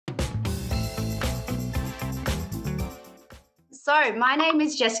So my name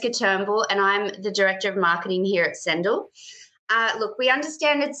is Jessica Turnbull and I'm the Director of Marketing here at Sendle. Look, we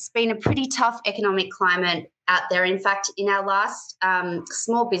understand it's been a pretty tough economic climate out there. In fact, in our last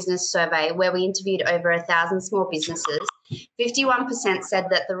small business survey where we interviewed over 1,000 small businesses, 51% said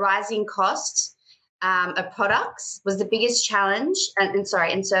that the rising costs of products was the biggest challenge, and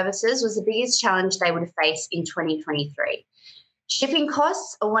services was the biggest challenge they would face in 2023. Shipping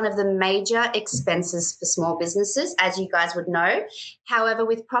costs are one of the major expenses for small businesses, as you guys would know. However,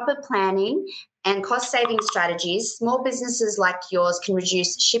 with proper planning and cost-saving strategies, small businesses like yours can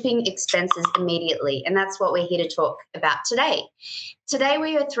reduce shipping expenses immediately, and that's what we're here to talk about today. Today,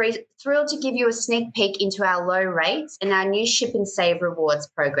 we are thrilled to give you a sneak peek into our low rates and our new Ship and Save rewards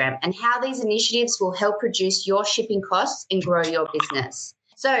program and how these initiatives will help reduce your shipping costs and grow your business.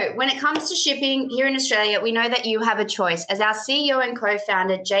 So when it comes to shipping here in Australia, we know that you have a choice. As our CEO and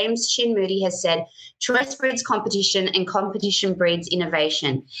co-founder, James Chin Moody, has said, choice breeds competition and competition breeds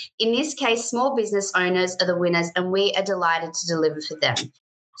innovation. In this case, small business owners are the winners and we are delighted to deliver for them.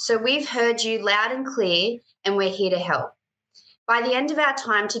 So we've heard you loud and clear and we're here to help. By the end of our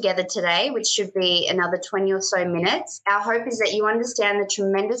time together today, which should be another 20 or so minutes, our hope is that you understand the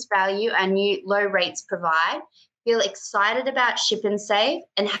tremendous value our new low rates provide, feel excited about Ship and Save,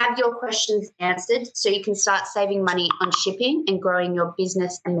 and have your questions answered so you can start saving money on shipping and growing your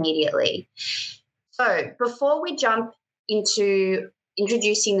business immediately. So before we jump into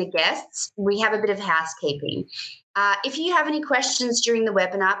introducing the guests, we have a bit of housekeeping. If you have any questions during the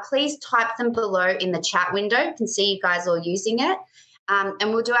webinar, please type them below in the chat window. You can see you guys all using it.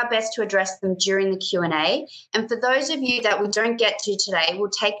 And we'll do our best to address them during the Q&A. And for those of you that we don't get to today,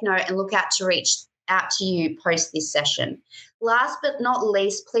 we'll take note and look out to reach out to you post this session. Last but not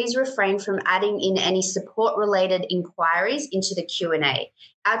least, please refrain from adding in any support-related inquiries into the Q&A.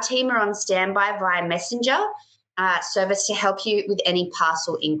 Our team are on standby via Messenger service to help you with any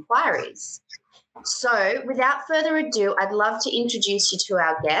parcel inquiries. So without further ado, I'd love to introduce you to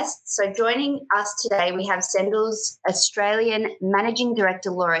our guests. So joining us today, we have Sendle's Australian Managing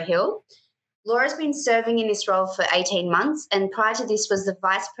Director, Laura Hill. Laura's been serving in this role for 18 months and prior to this was the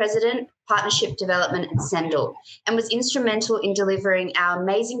Vice President, Partnership Development at Sendle and was instrumental in delivering our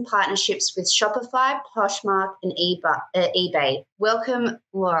amazing partnerships with Shopify, Poshmark and eBay. Welcome,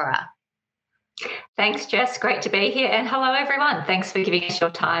 Laura. Thanks, Jess. Great to be here. And hello, everyone. Thanks for giving us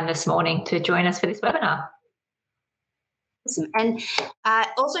your time this morning to join us for this webinar. Awesome. And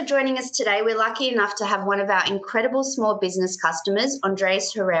also joining us today, we're lucky enough to have one of our incredible small business customers,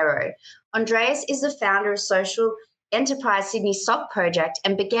 Andreas Herrero. Andreas is the founder of social enterprise Sydney Sock Project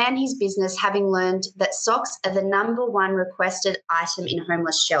and began his business having learned that socks are the #1 requested item in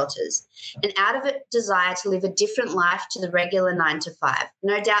homeless shelters, and out of a desire to live a different life to the regular 9 to 5.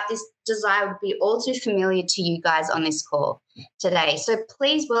 No doubt this desire would be all too familiar to you guys on this call today. So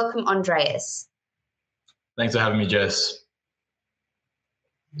please welcome Andreas. Thanks for having me, Jess.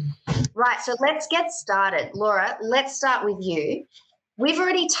 Right, so let's get started. Laura, let's start with you. We've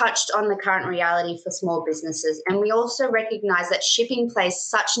already touched on the current reality for small businesses, and we also recognise that shipping plays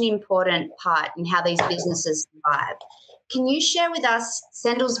such an important part in how these businesses survive. Can you share with us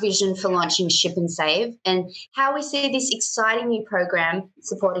Sendle's vision for launching Ship and Save and how we see this exciting new program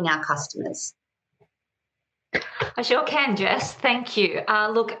supporting our customers? I sure can, Jess. Thank you.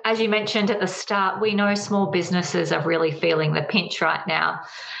 Look, as you mentioned at the start, we know small businesses are really feeling the pinch right now.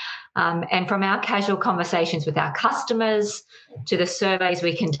 And from our casual conversations with our customers to the surveys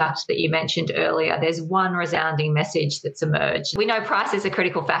we conduct that you mentioned earlier, there's one resounding message that's emerged. We know price is a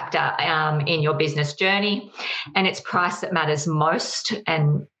critical factor in your business journey, and it's price that matters most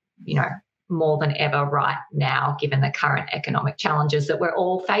and, more than ever right now, given the current economic challenges that we're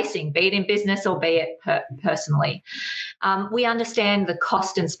all facing, be it in business or be it personally. We understand the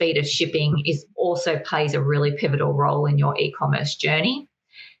cost and speed of shipping also plays a really pivotal role in your e-commerce journey.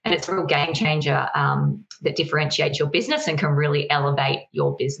 And it's a real game changer that differentiates your business and can really elevate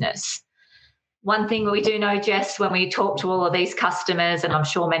your business. One thing we do know, Jess, when we talk to all of these customers, and I'm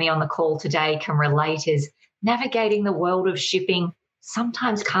sure many on the call today can relate, is navigating the world of shipping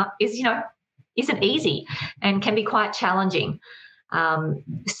sometimes isn't easy and can be quite challenging.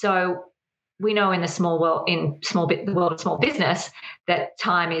 So we know in the world of small business that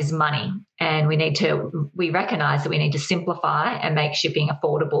time is money, and we recognise that we need to simplify and make shipping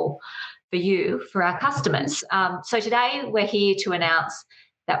affordable for our customers. So today we're here to announce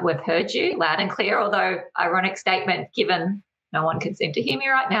that we've heard you loud and clear, although ironic statement given no one can seem to hear me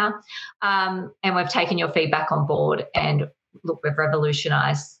right now, and we've taken your feedback on board, and look, we've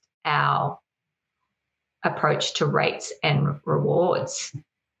revolutionised our approach to rates and rewards.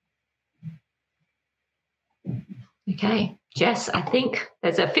 Okay, Jess, I think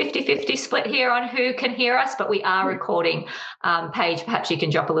there's a 50-50 split here on who can hear us, but we are recording. Paige, perhaps you can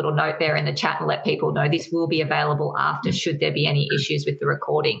drop a little note there in the chat and let people know this will be available after, should there be any issues with the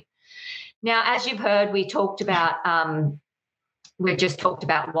recording. Now, as you've heard, we've just talked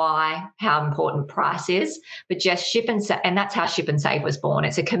about why, how important price is, but just Ship and Save, and that's how Ship and Save was born.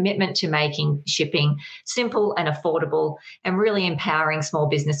 It's a commitment to making shipping simple and affordable and really empowering small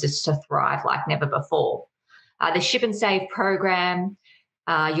businesses to thrive like never before. The Ship and Save program,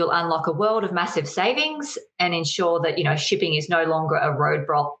 you'll unlock a world of massive savings and ensure that, shipping is no longer a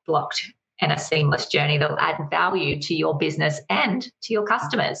roadblock blocked and a seamless journey that will add value to your business and to your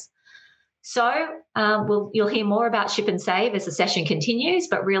customers. So you'll hear more about Ship and Save as the session continues,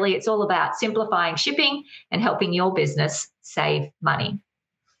 but really it's all about simplifying shipping and helping your business save money.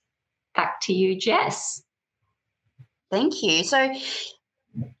 Back to you, Jess. Thank you. So,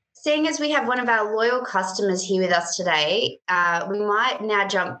 seeing as we have one of our loyal customers here with us today, we might now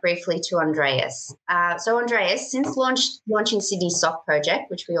jump briefly to Andreas. So Andreas, since launching Sydney Stock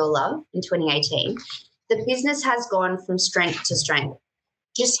Project, which we all love, in 2018, the business has gone from strength to strength.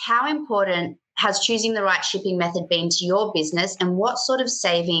 Just how important has choosing the right shipping method been to your business, and what sort of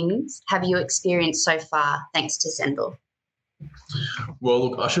savings have you experienced so far thanks to Sendle? Well,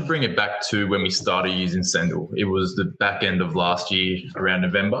 look, I should bring it back to when we started using Sendle. It was the back end of last year, around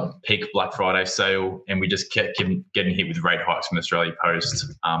November, peak Black Friday sale, and we just kept getting hit with rate hikes from Australia Post.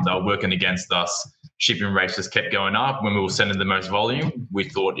 They were working against us. Shipping rates just kept going up. When we were sending the most volume, we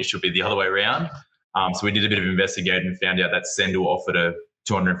thought it should be the other way around. So we did a bit of investigating and found out that Sendle offered a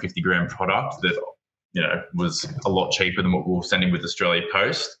 250 gram product that, was a lot cheaper than what we were sending with Australia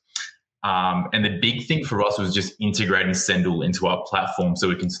Post. And the big thing for us was just integrating Sendle into our platform so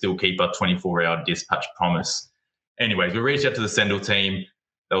we can still keep our 24-hour dispatch promise. Anyways, we reached out to the Sendle team.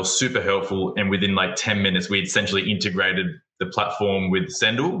 They were super helpful. And within like 10 minutes, we essentially integrated the platform with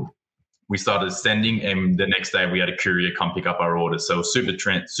Sendle. We started sending, and the next day we had a courier come pick up our orders. So super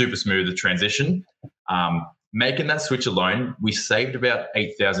smooth the transition. Making that switch alone, we saved about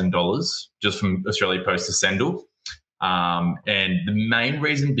 $8,000 just from Australia Post to Sendle. And the main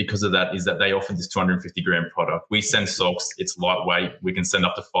reason because of that is that they offer this 250 gram product. We send socks, it's lightweight. We can send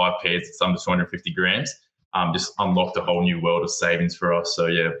up to 5 pairs, it's under 250 grams. Just unlocked a whole new world of savings for us. So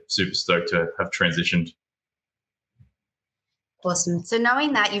yeah, super stoked to have transitioned. Awesome. So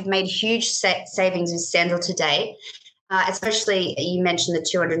knowing that you've made huge savings with Sendle to date, especially you mentioned the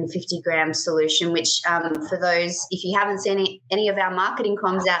 250 gram solution, which for those, if you haven't seen any of our marketing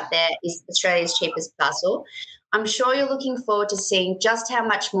comms out there, is Australia's cheapest parcel. I'm sure you're looking forward to seeing just how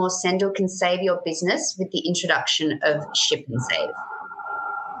much more Sendle can save your business with the introduction of Ship and Save.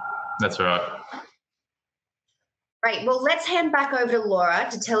 That's right. Great. Well, let's hand back over to Laura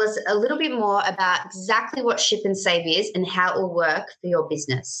to tell us a little bit more about exactly what Ship and Save is and how it will work for your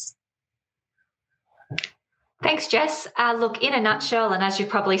business. Thanks, Jess. Look, in a nutshell, and as you've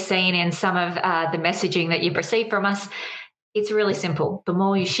probably seen in some of the messaging that you've received from us, it's really simple. The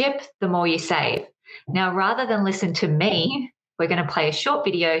more you ship, the more you save. Now, rather than listen to me, we're going to play a short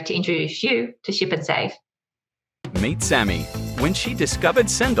video to introduce you to Ship and Save. Meet Sammy. When she discovered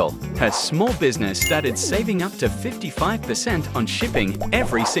Sendle, her small business started saving up to 55% on shipping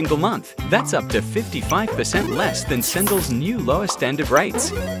every single month. That's up to 55% less than Sendle's new lower standard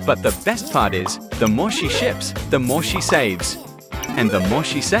rates. But the best part is, the more she ships, the more she saves. And the more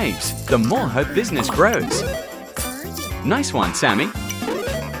she saves, the more her business grows. Nice one, Sammy.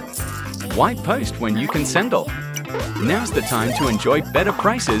 Why post when you can Sendle? Now's the time to enjoy better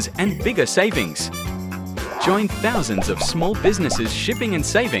prices and bigger savings. Join thousands of small businesses shipping and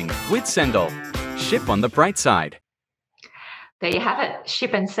saving with Sendle. Ship on the bright side. There you have it,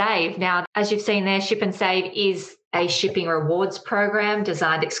 Ship and Save. Now, as you've seen there, Ship and Save is a shipping rewards program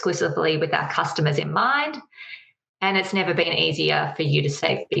designed exclusively with our customers in mind. And it's never been easier for you to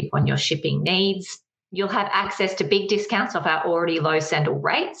save big on your shipping needs. You'll have access to big discounts off our already low Sendle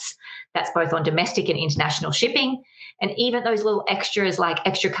rates. That's both on domestic and international shipping. And even those little extras like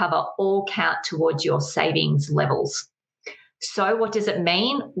extra cover all count towards your savings levels. So what does it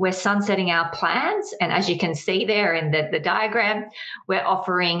mean? We're sunsetting our plans. And as you can see there in the diagram, we're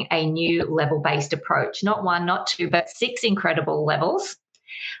offering a new level-based approach. Not one, not two, but 6 incredible levels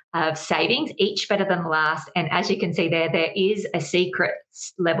of savings, each better than the last. And as you can see there, there is a secret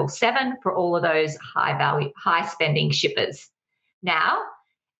level 7 for all of those high value, high spending shippers. Now,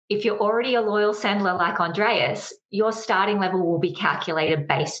 if you're already a loyal Sendler like Andreas, your starting level will be calculated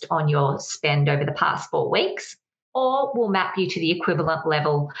based on your spend over the past 4 weeks, or will map you to the equivalent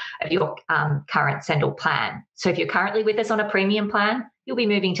level of your current Sendle plan. So if you're currently with us on a premium plan, you'll be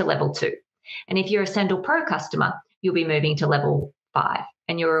moving to level 2. And if you're a Sendle Pro customer, you'll be moving to level 5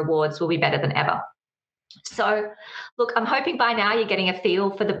 and your rewards will be better than ever. So, look, I'm hoping by now you're getting a feel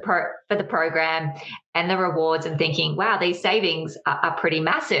for the program and the rewards and thinking, wow, these savings are pretty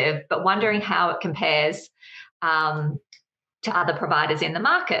massive, but wondering how it compares to other providers in the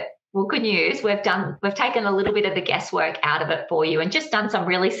market. Well, good news, we've taken a little bit of the guesswork out of it for you and just done some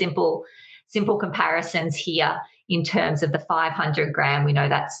really simple comparisons here in terms of the 500 gram. We know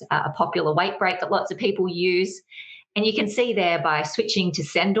that's a popular weight break that lots of people use. And you can see there by switching to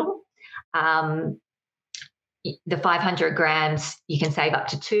Sendle, the 500 grams, you can save up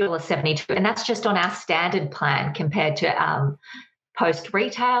to $2.72. And that's just on our standard plan compared to post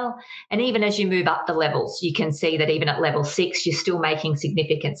retail. And even as you move up the levels, you can see that even at level 6, you're still making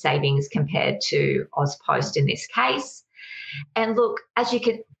significant savings compared to AusPost in this case. And look, as you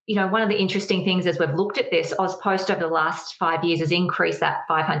could, one of the interesting things as we've looked at this, AusPost over the last 5 years has increased that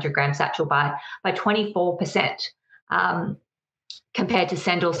 500 gram satchel by 24%. Compared to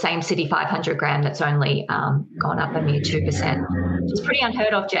Sendle, same city 500 gram, that's only gone up a mere 2%. It's pretty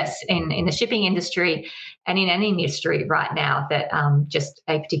unheard of, Jess, in the shipping industry and in any industry right now that just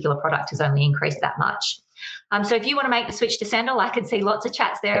a particular product has only increased that much. So if you want to make the switch to Sendle, I can see lots of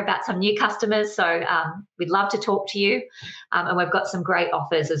chats there about some new customers. So we'd love to talk to you. And we've got some great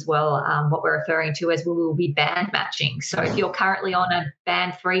offers as well, what we're referring to as we will be band matching. So if you're currently on a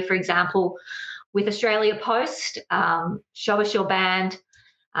band 3, for example, with Australia Post, show us your band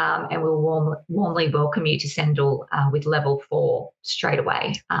and we'll warmly welcome you to Sendle with level 4 straight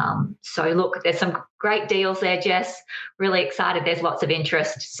away. So look, there's some great deals there, Jess. Really excited. There's lots of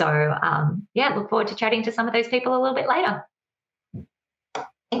interest. So look forward to chatting to some of those people a little bit later.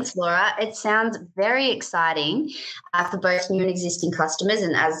 Thanks, Laura. It sounds very exciting for both new and existing customers.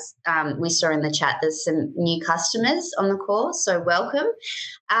 And as we saw in the chat, there's some new customers on the call, so welcome.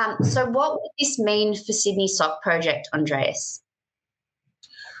 So what would this mean for Sydney Sock Project, Andreas?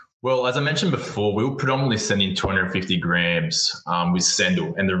 Well, as I mentioned before, we'll predominantly send in 250 grams with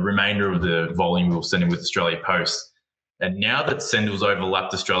Sendle, and the remainder of the volume we'll send in with Australia Post. And now that Sendle's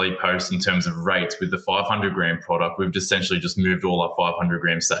overlapped Australia Post in terms of rates with the 500 gram product, we've essentially just moved all our 500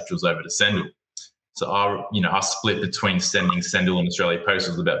 gram satchels over to Sendle. So our split between sending Sendle and Australia Post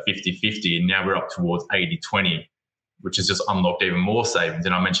was about 50-50, and now we're up towards 80-20, which has just unlocked even more savings.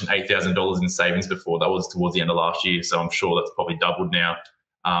 And I mentioned $8,000 in savings before. That was towards the end of last year, so I'm sure that's probably doubled now.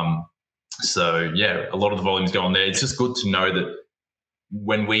 A lot of the volume's going there. It's just good to know that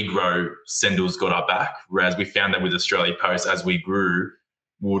when we grow, Sendle's got our back, whereas we found that with Australia Post, as we grew,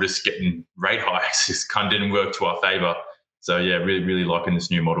 we were just getting rate hikes. It kind of didn't work to our favour. So, really, really liking this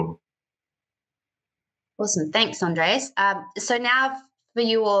new model. Awesome. Thanks, Andreas. So now for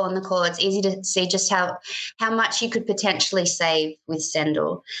you all on the call, it's easy to see just how much you could potentially save with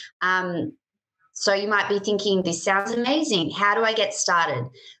Sendle. So you might be thinking, this sounds amazing. How do I get started?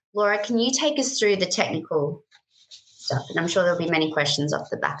 Laura, can you take us through the technical stuff? And I'm sure there'll be many questions off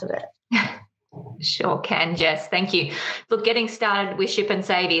the back of it. Sure can, Jess. Thank you. Look, getting started with Ship and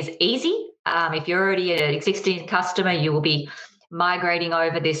Save is easy. If you're already an existing customer, you will be migrating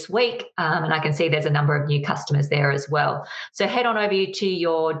over this week. And I can see there's a number of new customers there as well. So head on over to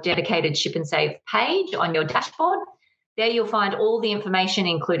your dedicated Ship and Save page on your dashboard. There you'll find all the information,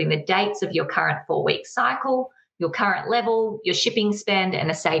 including the dates of your current 4-week cycle, your current level, your shipping spend, and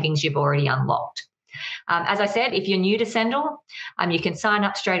the savings you've already unlocked. As I said, if you're new to Sendle, you can sign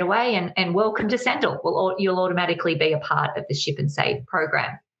up straight away and welcome to Sendle. You'll automatically be a part of the Ship and Save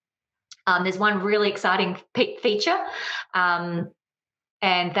program. There's one really exciting feature,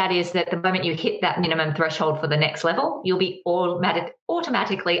 and that is that the moment you hit that minimum threshold for the next level, you'll be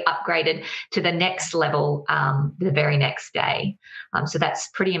automatically upgraded to the next level the very next day. So that's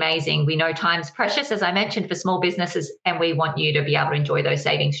pretty amazing. We know time's precious, as I mentioned, for small businesses, and we want you to be able to enjoy those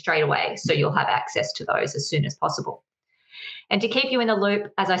savings straight away, so you'll have access to those as soon as possible. And to keep you in the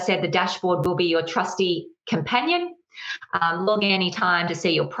loop, as I said, the dashboard will be your trusty companion. Log in anytime to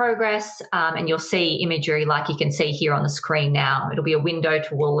see your progress, and you'll see imagery like you can see here on the screen now. It'll be a window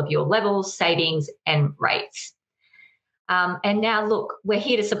to all of your levels, savings, and rates. And now, look, we're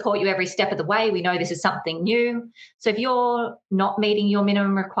here to support you every step of the way. We know this is something new. So if you're not meeting your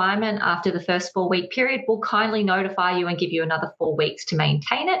minimum requirement after the first 4-week period, we'll kindly notify you and give you another 4 weeks to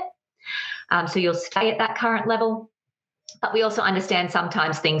maintain it. So you'll stay at that current level. But we also understand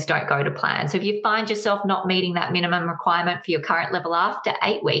sometimes things don't go to plan. So if you find yourself not meeting that minimum requirement for your current level after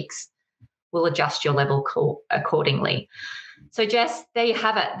 8 weeks, we'll adjust your level accordingly. So Jess, there you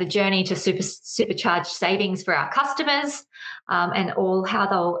have it, the journey to supercharged savings for our customers, and all how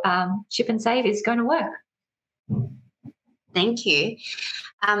they'll Ship and Save is going to work. Thank you.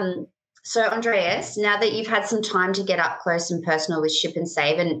 So, Andreas, now that you've had some time to get up close and personal with Ship and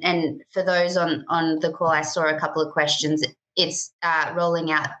Save, and for those on the call, I saw a couple of questions. It's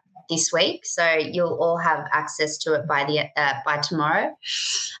rolling out this week, so you'll all have access to it by tomorrow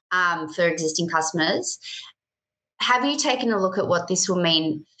for existing customers. Have you taken a look at what this will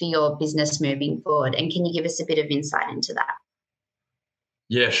mean for your business moving forward, and can you give us a bit of insight into that?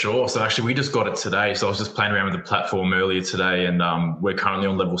 Yeah, sure. So actually, we just got it today. So I was just playing around with the platform earlier today, and we're currently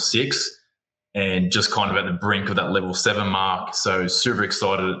on level 6 and just kind of at the brink of that level 7 mark. So super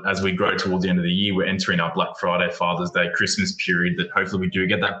excited as we grow towards the end of the year. We're entering our Black Friday, Father's Day, Christmas period that hopefully we do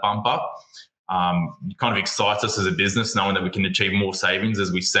get that bump up. It kind of excites us as a business knowing that we can achieve more savings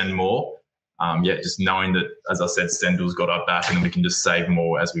as we send more. Just knowing that, as I said, Sendle's got our back and we can just save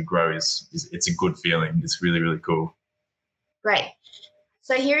more as we grow it's a good feeling. It's really, really cool. Great.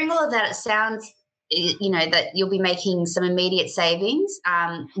 So hearing all of that, it sounds, that you'll be making some immediate savings,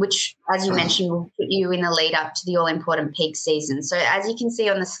 which, as you mentioned, will put you in the lead up to the all-important peak season. So as you can see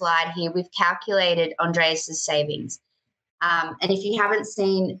on the slide here, we've calculated Andreas's savings. And if you haven't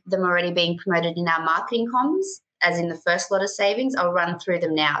seen them already being promoted in our marketing comms, as in the first lot of savings, I'll run through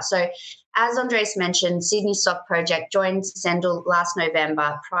them now. So as Andreas mentioned, Sydney Stock Project joined Sendle last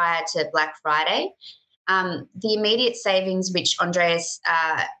November prior to Black Friday. The immediate savings which Andreas,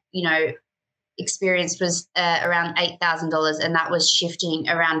 experienced was around $8,000, and that was shifting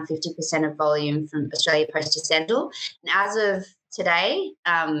around 50% of volume from Australia Post to Sendle. And as of today,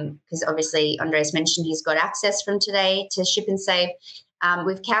 because obviously Andreas mentioned he's got access from today to Ship and Save,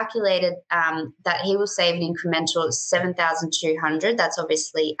 we've calculated that he will save an incremental $7,200. That's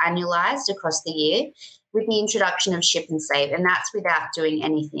obviously annualized across the year with the introduction of Ship and Save, and that's without doing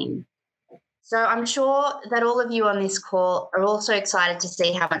anything. So I'm sure that all of you on this call are also excited to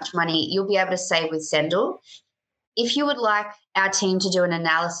see how much money you'll be able to save with Sendle. If you would like our team to do an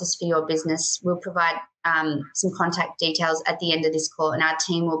analysis for your business, we'll provide some contact details at the end of this call, and our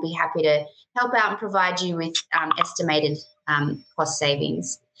team will be happy to help out and provide you with estimated cost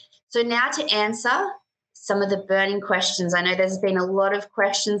savings. So now to answer some of the burning questions. I know there's been a lot of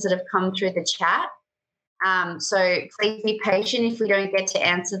questions that have come through the chat. So please be patient. If we don't get to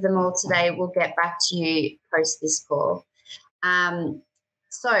answer them all today, we'll get back to you post this call.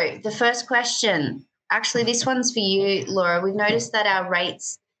 So the first question, actually this one's for you, Laura. We've noticed that our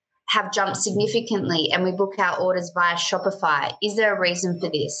rates have jumped significantly and we book our orders via Shopify. Is there a reason for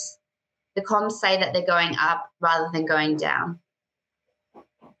this? The comms say that they're going up rather than going down.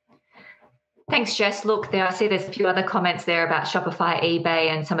 Thanks, Jess. Look, I see there's a few other comments there about Shopify, eBay,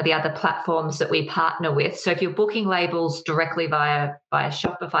 and some of the other platforms that we partner with. So if you're booking labels directly via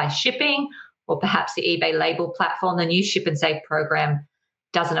Shopify shipping or perhaps the eBay label platform, the new Ship and Save program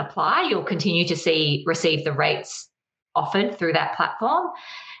doesn't apply. You'll continue to receive the rates offered through that platform.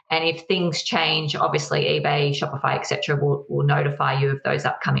 And if things change, obviously eBay, Shopify, etc., will notify you of those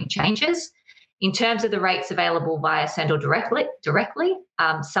upcoming changes. In terms of the rates available via Sendle directly,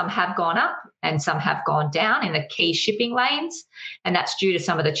 some have gone up and some have gone down in the key shipping lanes, and that's due to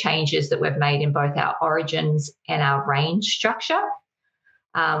some of the changes that we've made in both our origins and our range structure,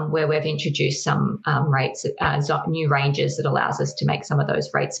 where we've introduced some rates, new ranges that allows us to make some of those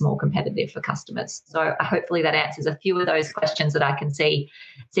rates more competitive for customers. So hopefully that answers a few of those questions that I can see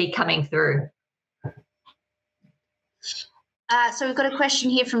coming through. So we've got a question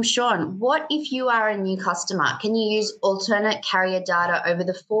here from Sean. What if you are a new customer? Can you use alternate carrier data over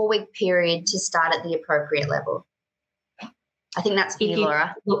the 4-week period to start at the appropriate level? I think that's for you,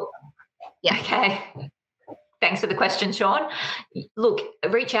 Laura. Yeah. Okay. Thanks for the question, Sean. Look,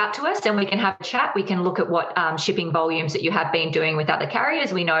 reach out to us and we can have a chat. We can look at what shipping volumes that you have been doing with other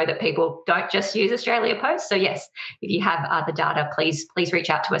carriers. We know that people don't just use Australia Post. So, yes, if you have other data, please reach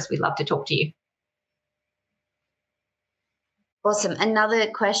out to us. We'd love to talk to you. Awesome. Another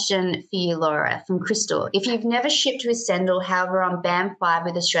question for you, Laura, from Crystal. If you've never shipped with Sendle, however, on Band 5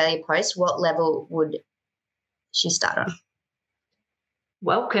 with Australia Post, what level would she start on?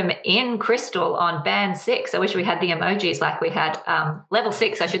 Welcome in, Crystal, on Band 6. I wish we had the emojis like we had level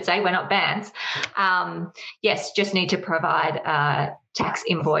 6, I should say. We're not bands. Yes, just need to provide a tax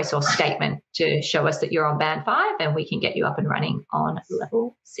invoice or statement to show us that you're on Band 5 and we can get you up and running on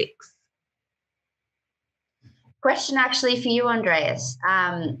level 6. Question actually for you, Andreas,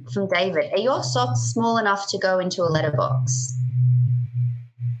 from David. Are your socks small enough to go into a letterbox?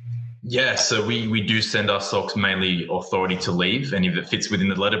 Yeah, so we do send our socks mainly authority to leave, and if it fits within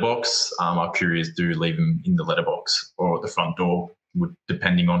the letterbox, our couriers do leave them in the letterbox or at the front door,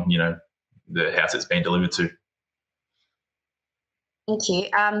 depending on the house it's being delivered to. Thank you.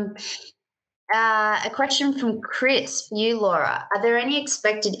 A question from Chris for you, Laura. Are there any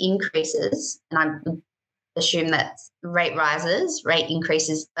expected increases? And I assume that's rate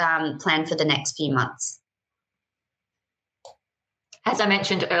increases planned for the next few months. As I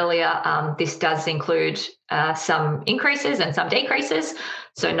mentioned earlier, this does include some increases and some decreases,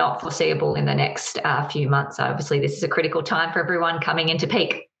 so not foreseeable in the next few months. Obviously, this is a critical time for everyone coming into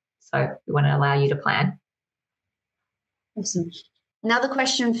peak, so we want to allow you to plan. Awesome. Another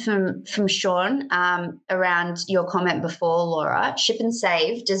question from Sean around your comment before, Laura. Ship and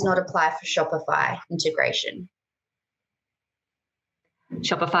Save does not apply for Shopify integration.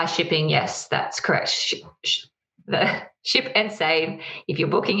 Shopify shipping, yes, that's correct. The Ship and Save. If you're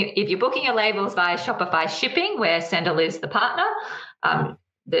booking your labels via Shopify shipping, where Sendle is the partner,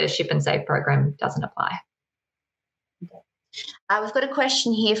 the Ship and Save program doesn't apply. We've got a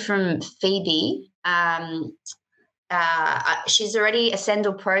question here from Phoebe. She's already a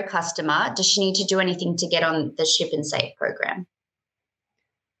Sendle Pro customer. Does she need to do anything to get on the Ship and Save program?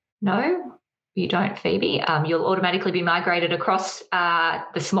 No, you don't, Phoebe. You'll automatically be migrated across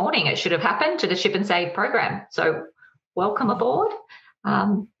this morning. It should have happened to the Ship and Save program. So welcome aboard.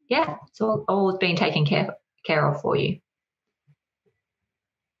 It's all been taken care of for you.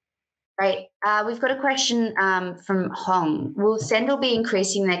 Great. We've got a question from Hong. Will Sendle be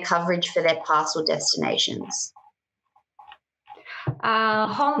increasing their coverage for their parcel destinations?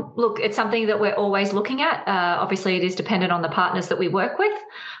 Hong, look, it's something that we're always looking at. Obviously, it is dependent on the partners that we work with.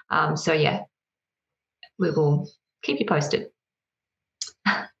 We will keep you posted.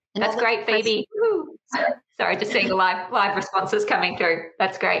 That's great, Phoebe. Sorry, just seeing the live responses coming through.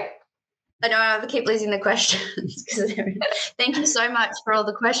 That's great. I know I keep losing the questions. Thank you so much for all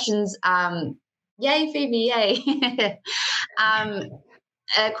the questions. Yay, Phoebe, yay.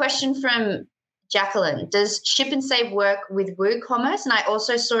 A question from Jacqueline. Does Ship and Save work with WooCommerce? And I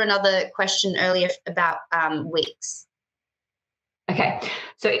also saw another question earlier about Wix. Okay,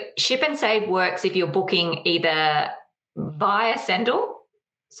 so Ship and Save works if you're booking either via Sendle,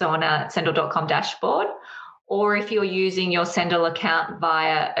 so on a Sendle.com dashboard, or if you're using your Sendle account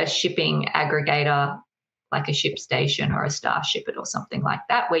via a shipping aggregator like a ShipStation or a Starship It or something like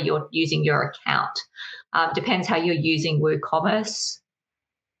that, where you're using your account. Depends how you're using WooCommerce,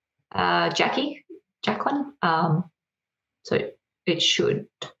 Jacqueline. So it should,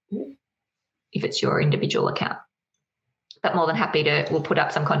 if it's your individual account. But more than happy we'll put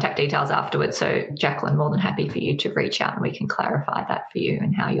up some contact details afterwards. So Jacqueline, more than happy for you to reach out and we can clarify that for you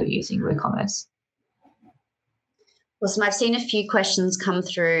and how you're using WooCommerce. Awesome. I've seen a few questions come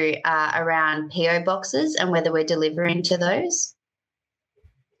through around PO boxes and whether we're delivering to those.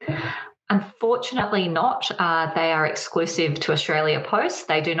 Unfortunately not. They are exclusive to Australia Post.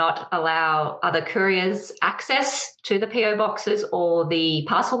 They do not allow other couriers access to the PO boxes or the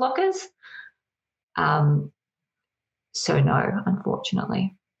parcel lockers. So no,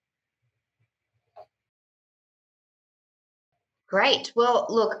 unfortunately. Great. Well,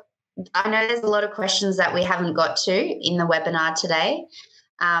 look, I know there's a lot of questions that we haven't got to in the webinar today,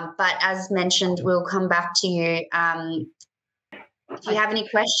 but as mentioned, we'll come back to you. If you have any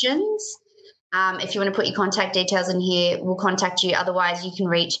questions, if you want to put your contact details in here, we'll contact you. Otherwise, you can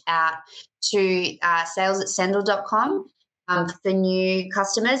reach out to sales@sendle.com for new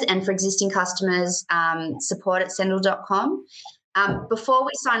customers, and for existing customers, support@sendle.com. Before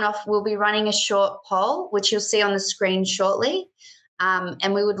we sign off, we'll be running a short poll, which you'll see on the screen shortly.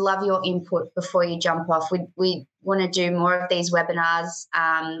 And we would love your input before you jump off. We want to do more of these webinars,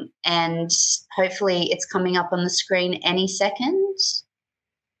 and hopefully it's coming up on the screen any second.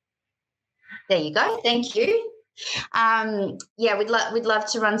 There you go. Thank you. We'd love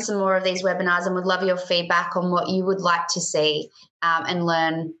to run some more of these webinars, and would love your feedback on what you would like to see and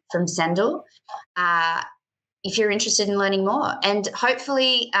learn from Sendle. If you're interested in learning more, and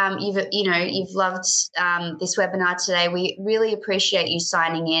hopefully you've loved this webinar today. We really appreciate you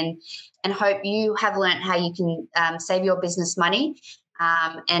signing in, and hope you have learned how you can save your business money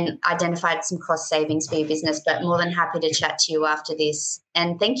and identified some cost savings for your business. But more than happy to chat to you after this.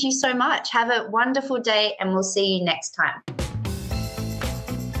 And thank you so much. Have a wonderful day, and we'll see you next time.